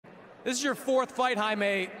This is your fourth fight,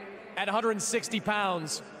 Jaime, at 160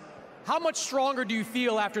 pounds. How much stronger do you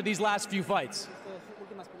feel after these last few fights?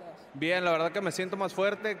 Bien, la verdad que me siento más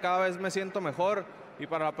fuerte, cada vez me siento mejor y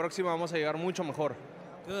para la próxima vamos a llegar mucho mejor.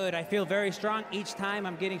 Good, I feel very strong. Each time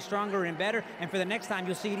I'm getting stronger and better, and for the next time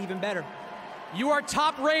you'll see it even better. You are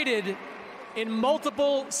top rated in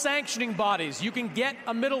multiple sanctioning bodies. You can get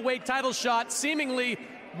a middleweight title shot seemingly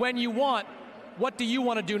when you want. What do you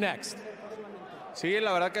want to do next? Sí,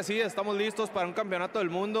 la verdad que sí, estamos listos para un campeonato del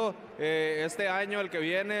mundo. Este año, el que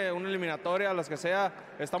viene, una eliminatoria, las que sea,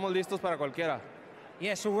 estamos listos para cualquiera.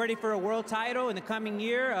 Yes, so we're ready for a world title in the coming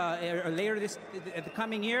year, or later the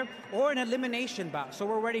coming year, or an elimination bout. So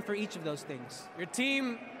we're ready for each of those things. Your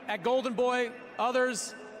team at Golden Boy,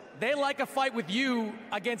 others, they like a fight with you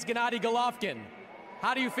against Gennady Golovkin.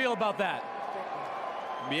 How do you feel about that?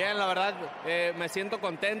 Bien, la verdad, me siento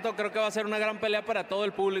contento. Creo que va a ser una gran pelea para todo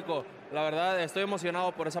el público. La verdad, estoy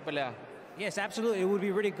emocionado por esa pelea. Yes, absolutely. It would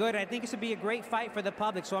be really good. I think this would be a great fight for the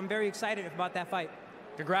public, so I'm very excited about that fight.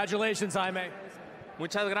 Congratulations, Jaime.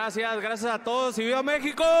 Muchas gracias. Gracias a todos y ¡viva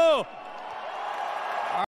México!